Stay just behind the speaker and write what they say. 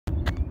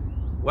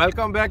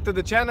Welcome back to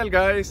the channel,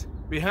 guys.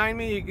 Behind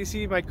me you can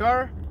see my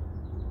car.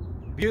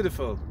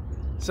 Beautiful.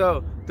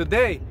 So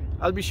today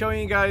I'll be showing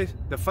you guys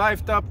the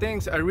 5 top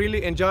things I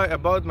really enjoy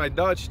about my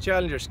Dodge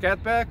Challenger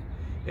Scat Pack.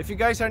 If you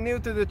guys are new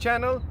to the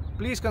channel,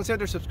 please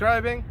consider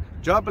subscribing,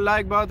 drop a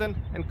like button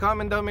and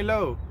comment down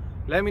below.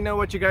 Let me know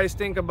what you guys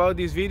think about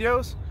these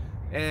videos,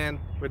 and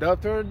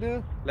without further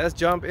ado, let's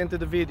jump into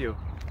the video.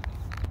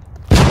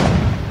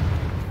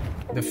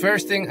 The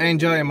first thing I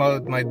enjoy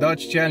about my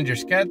Dodge Challenger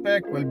Scat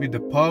Pack will be the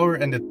power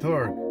and the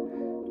torque.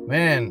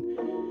 Man,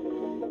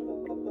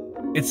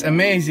 it's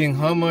amazing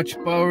how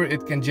much power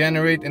it can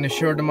generate in a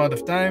short amount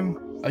of time.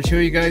 I'll show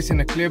you guys in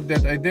a clip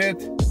that I did.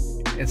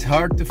 It's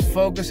hard to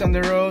focus on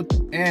the road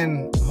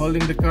and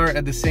holding the car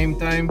at the same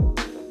time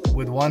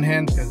with one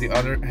hand, because the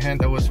other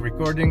hand I was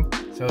recording,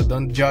 so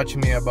don't judge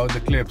me about the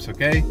clips,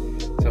 okay?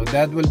 So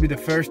that will be the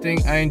first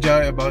thing I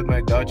enjoy about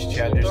my Dodge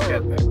Challenger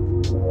Scat Pack.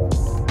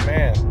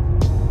 Man,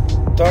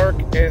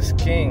 torque is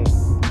king.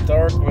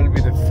 Torque will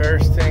be the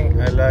first thing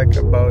I like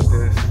about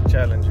this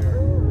Challenger.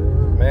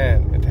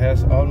 Man, it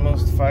has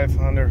almost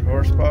 500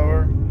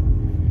 horsepower.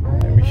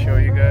 Let me show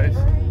you guys.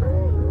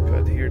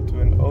 Got here to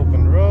an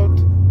open road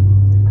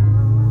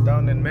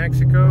down in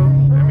Mexico.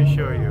 Let me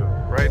show you.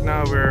 Right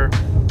now we're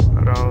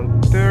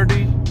around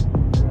 30,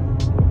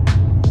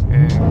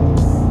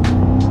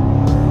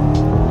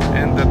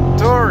 and the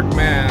torque,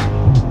 man.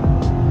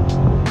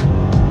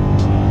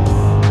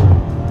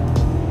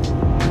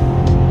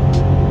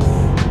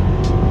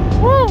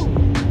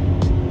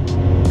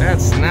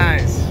 That's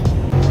nice.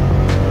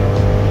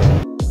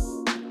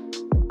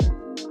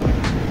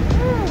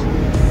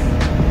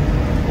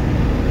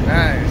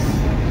 Nice.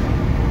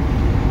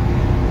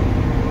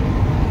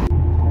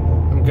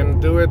 I'm gonna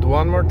do it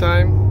one more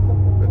time,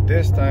 but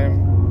this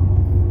time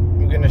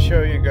I'm gonna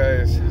show you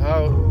guys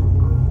how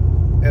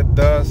it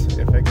does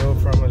if I go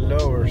from a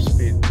lower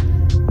speed.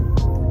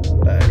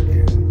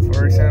 Like,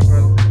 for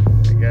example,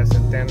 I guess a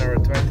 10 or a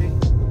 20.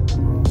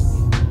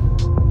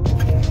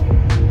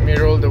 Let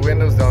me roll the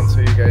windows down so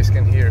you guys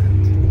can hear it.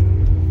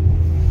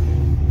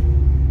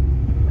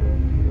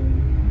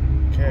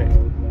 Okay.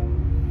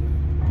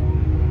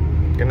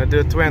 Gonna do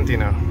a 20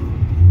 now.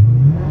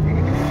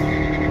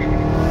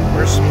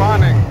 We're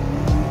spawning.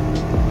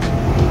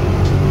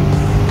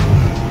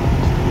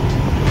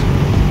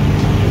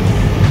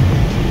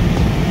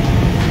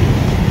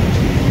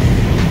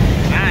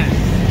 Nice.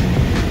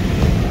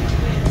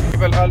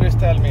 People always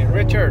tell me,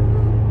 Richard,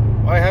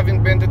 why haven't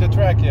you been to the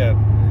track yet?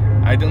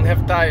 I don't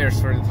have tires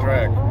for the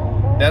track.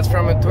 That's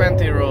from a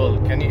 20 roll.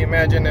 Can you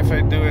imagine if I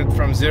do it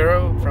from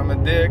 0, from a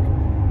dig?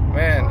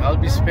 Man, I'll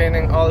be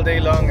spinning all day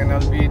long and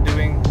I'll be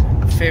doing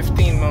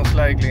 15 most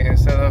likely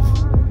instead of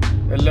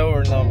a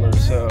lower number.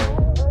 So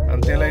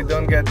until I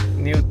don't get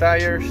new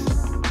tires,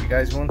 you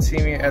guys won't see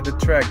me at the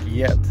track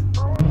yet.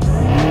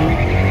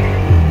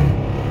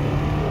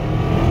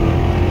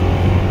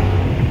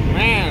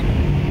 Man,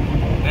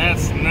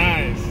 that's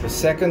nice. The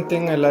second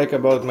thing I like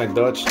about my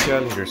Dodge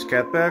Challenger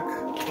Scat Pack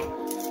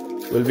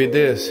will be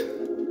this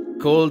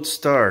cold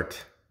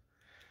start.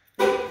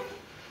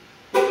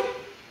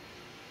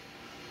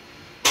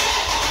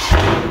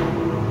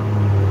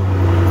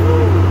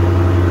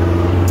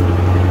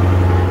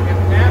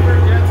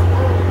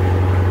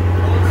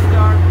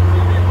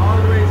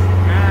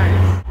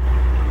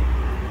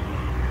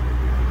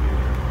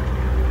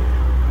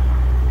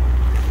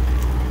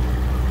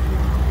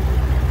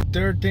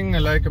 Third thing I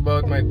like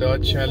about my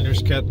Dodge Challenger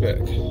Scat Pack.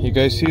 You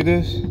guys see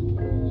this?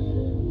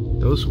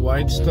 Those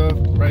white stuff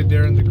right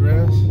there in the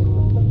grass.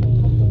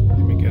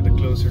 Let me get a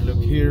closer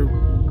look here.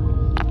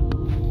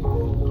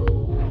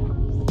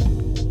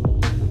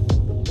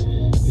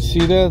 You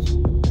see that?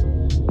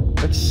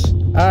 It's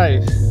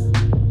ice.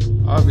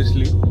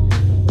 Obviously,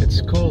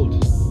 it's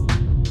cold.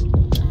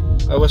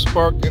 I was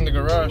parked in the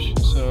garage,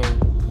 so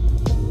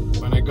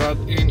when I got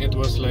in it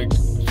was like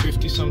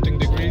 50 something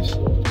degrees.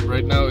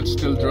 Right now it's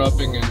still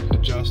dropping and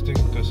adjusting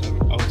because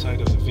I'm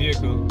outside of the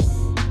vehicle,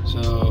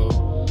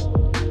 so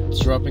it's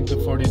dropping to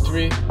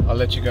 43. I'll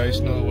let you guys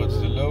know what's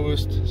the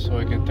lowest so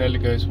I can tell you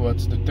guys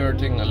what's the third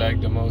thing I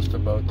like the most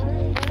about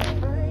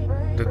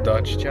the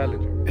Dodge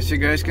Challenger. As you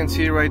guys can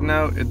see right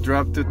now, it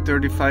dropped to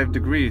 35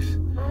 degrees.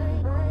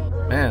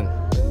 Man,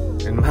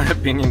 in my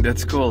opinion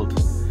that's cold.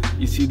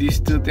 You see these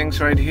two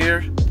things right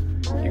here?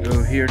 You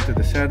go here to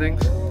the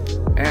settings,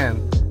 and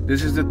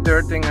this is the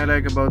third thing I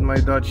like about my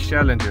Dodge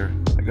Challenger.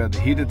 I got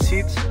heated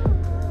seats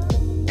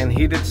and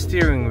heated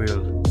steering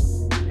wheel.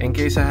 In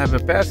case I have a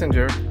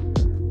passenger,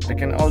 I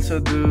can also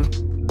do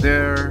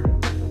their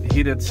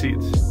heated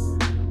seats.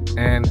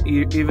 And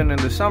even in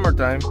the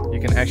summertime,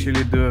 you can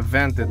actually do a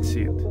vented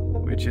seat,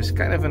 which is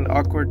kind of an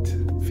awkward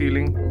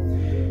feeling.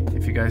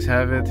 If you guys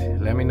have it,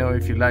 let me know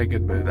if you like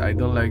it, but I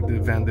don't like the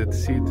vented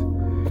seat.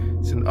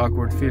 It's an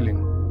awkward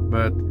feeling.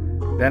 But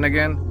then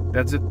again,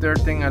 that's the third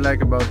thing I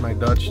like about my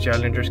Dodge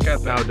Challenger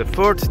Scat Pack. Now the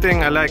fourth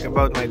thing I like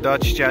about my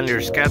Dodge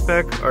Challenger Scat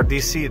Pack are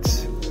these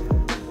seats.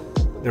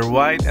 They're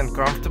wide and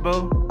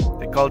comfortable.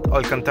 They're called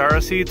Alcantara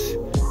seats.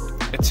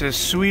 It's a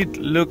sweet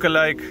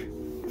look-alike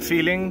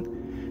feeling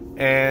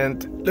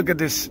And look at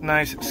this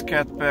nice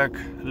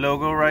Skatpack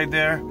logo right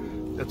there.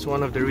 That's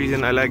one of the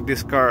reasons I like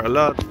this car a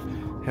lot.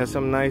 It has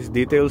some nice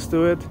details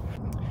to it.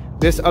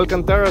 This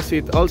Alcantara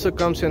seat also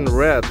comes in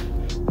red.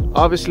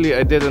 Obviously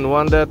I didn't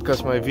want that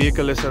because my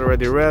vehicle is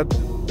already red,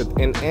 but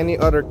in any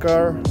other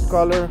car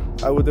color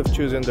I would have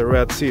chosen the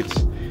red seats.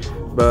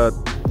 But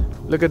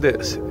look at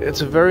this,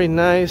 it's a very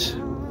nice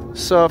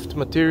soft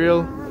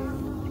material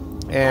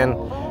and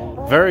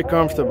very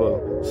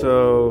comfortable.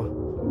 So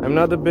I'm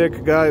not a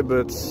big guy,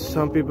 but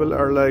some people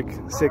are like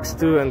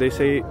 6'2" and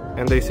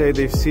they say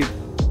they sit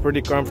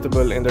pretty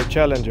comfortable in their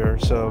Challenger.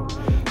 So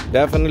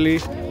definitely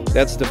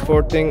that's the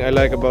fourth thing I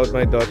like about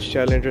my Dodge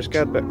Challenger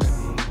Skatpack.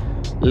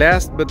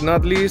 Last but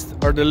not least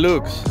are the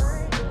looks.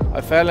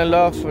 I fell in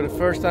love for the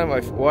first time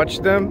I've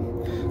watched them.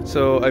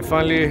 So I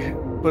finally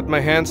put my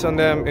hands on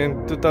them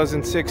in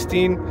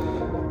 2016.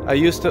 I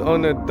used to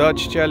own a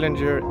Dodge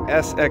Challenger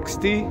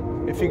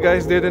SXT, if you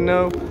guys didn't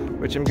know,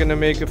 which I'm gonna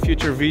make a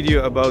future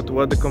video about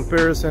what the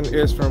comparison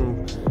is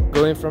from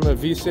going from a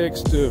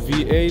V6 to a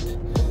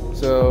V8.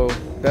 So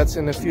that's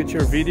in a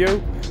future video.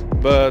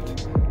 But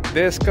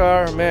this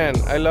car, man,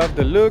 I love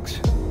the looks.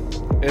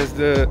 It's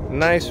the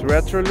nice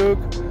retro look.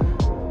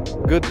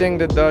 Good thing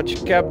the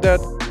Dodge kept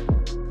that,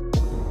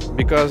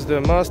 because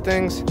the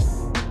Mustangs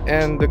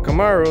and the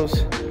Camaros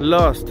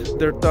lost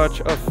their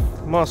touch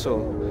of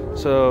muscle.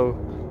 So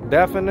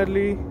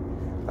definitely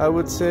I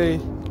would say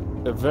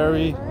a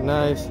very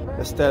nice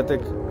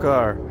aesthetic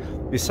car.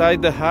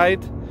 Beside the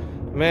height,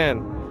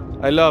 man,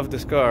 I love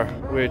this car,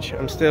 which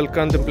I'm still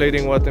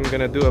contemplating what I'm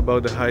gonna do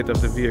about the height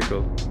of the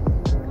vehicle.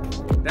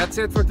 That's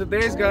it for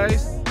today's,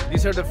 guys.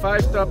 These are the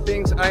 5 top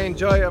things I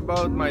enjoy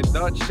about my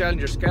Dodge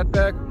Challenger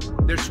Skatpack.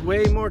 There's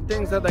way more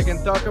things that I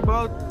can talk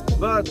about,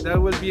 but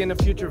that will be in a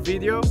future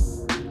video.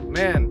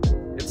 Man,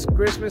 it's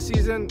Christmas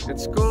season,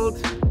 it's cold.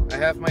 I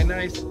have my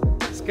nice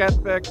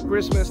Skatpack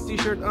Christmas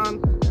t-shirt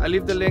on. I'll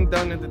leave the link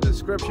down in the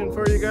description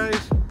for you guys.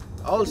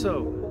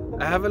 Also,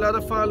 I have a lot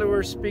of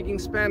followers speaking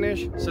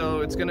Spanish,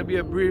 so it's gonna be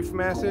a brief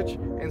message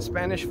in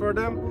Spanish for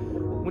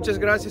them. Muchas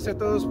gracias a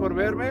todos por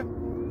verme.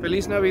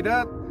 Feliz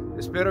Navidad.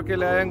 Espero que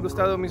le hayan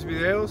gustado mis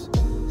videos.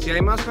 Si hay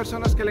más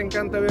personas que le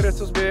encanta ver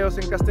estos videos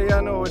en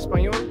castellano o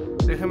español,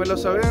 déjenmelo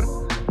saber.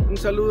 Un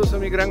saludo a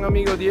mi gran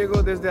amigo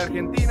Diego desde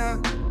Argentina.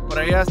 Por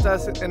allá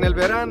estás en el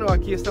verano,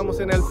 aquí estamos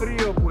en el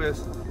frío,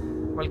 pues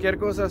cualquier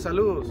cosa,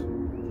 saludos.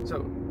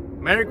 So,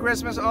 Merry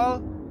Christmas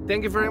all.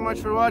 Thank you very much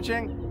for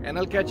watching, and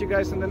I'll catch you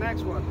guys in the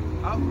next one.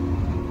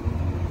 Out.